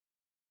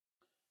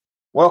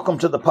Welcome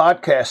to the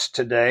podcast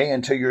today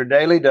and to your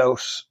daily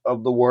dose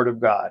of the Word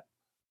of God.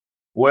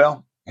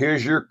 Well,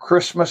 here's your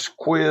Christmas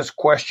quiz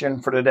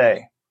question for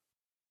today.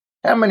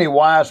 How many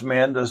wise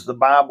men does the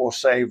Bible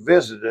say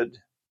visited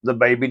the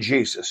baby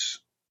Jesus?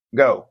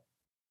 Go.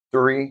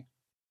 3,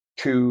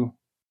 2,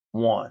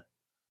 1.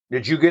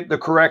 Did you get the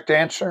correct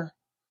answer?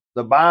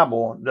 The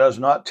Bible does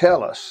not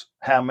tell us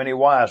how many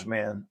wise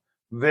men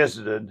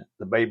visited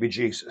the baby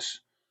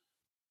Jesus.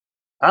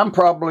 I'm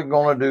probably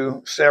going to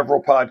do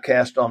several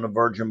podcasts on the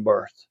virgin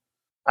birth.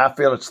 I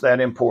feel it's that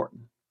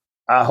important.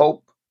 I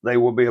hope they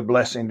will be a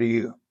blessing to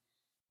you.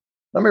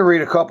 Let me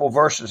read a couple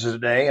verses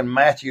today in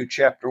Matthew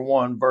chapter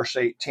 1, verse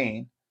 18.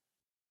 It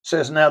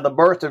says, Now the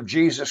birth of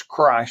Jesus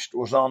Christ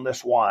was on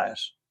this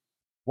wise,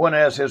 when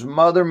as his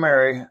mother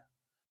Mary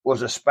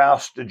was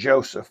espoused to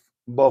Joseph,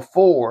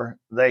 before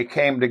they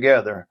came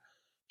together,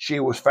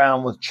 she was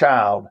found with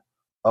child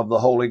of the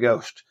Holy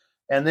Ghost.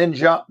 And then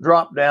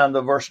drop down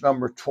to verse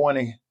number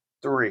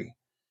 23.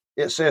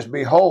 It says,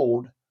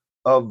 Behold,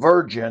 a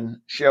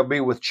virgin shall be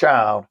with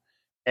child,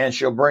 and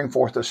shall bring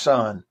forth a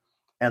son,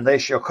 and they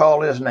shall call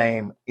his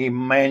name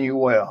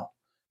Emmanuel,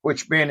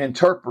 which being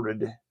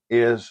interpreted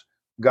is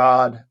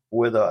God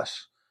with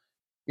us.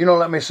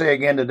 Let me say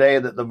again today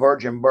that the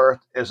virgin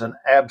birth is an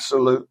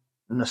absolute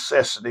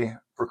necessity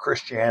for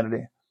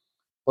Christianity.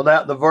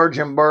 Without the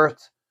virgin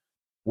birth,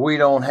 we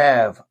don't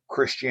have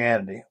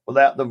Christianity.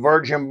 Without the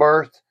virgin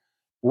birth,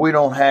 we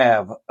don't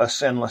have a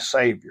sinless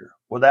Savior.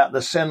 Without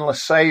the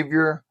sinless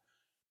Savior,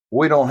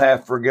 we don't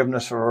have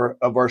forgiveness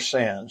of our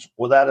sins.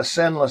 Without a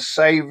sinless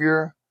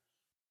Savior,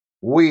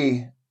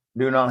 we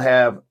do not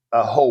have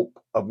a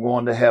hope of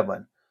going to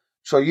heaven.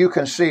 So you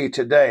can see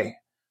today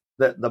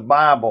that the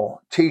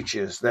Bible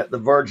teaches that the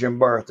virgin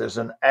birth is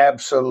an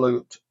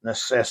absolute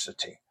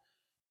necessity.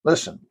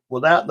 Listen,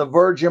 without the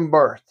virgin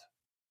birth,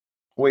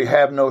 we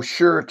have no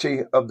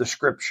surety of the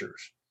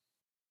Scriptures.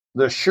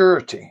 The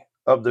surety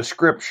of the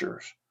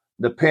Scriptures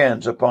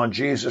depends upon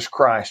Jesus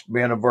Christ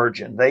being a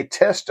virgin. They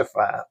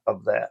testify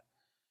of that.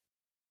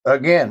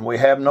 Again, we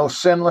have no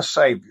sinless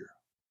Savior.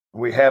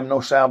 We have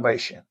no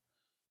salvation.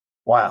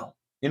 Wow.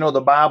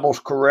 The Bible's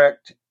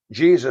correct.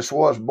 Jesus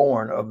was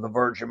born of the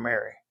Virgin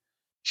Mary.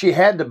 She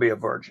had to be a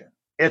virgin.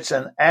 It's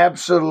an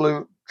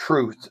absolute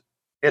truth.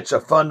 It's a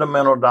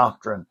fundamental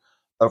doctrine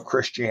of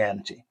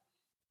Christianity.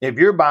 If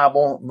your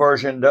Bible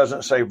version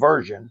doesn't say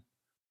virgin,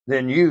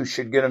 then you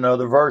should get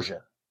another version,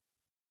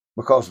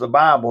 because the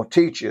Bible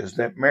teaches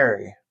that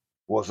Mary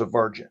was a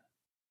virgin.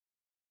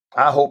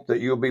 I hope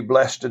that you'll be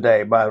blessed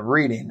today by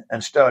reading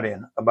and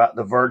studying about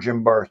the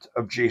virgin birth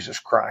of Jesus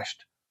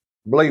Christ.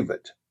 Believe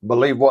it.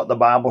 Believe what the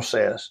Bible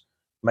says.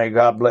 May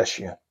God bless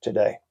you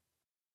today.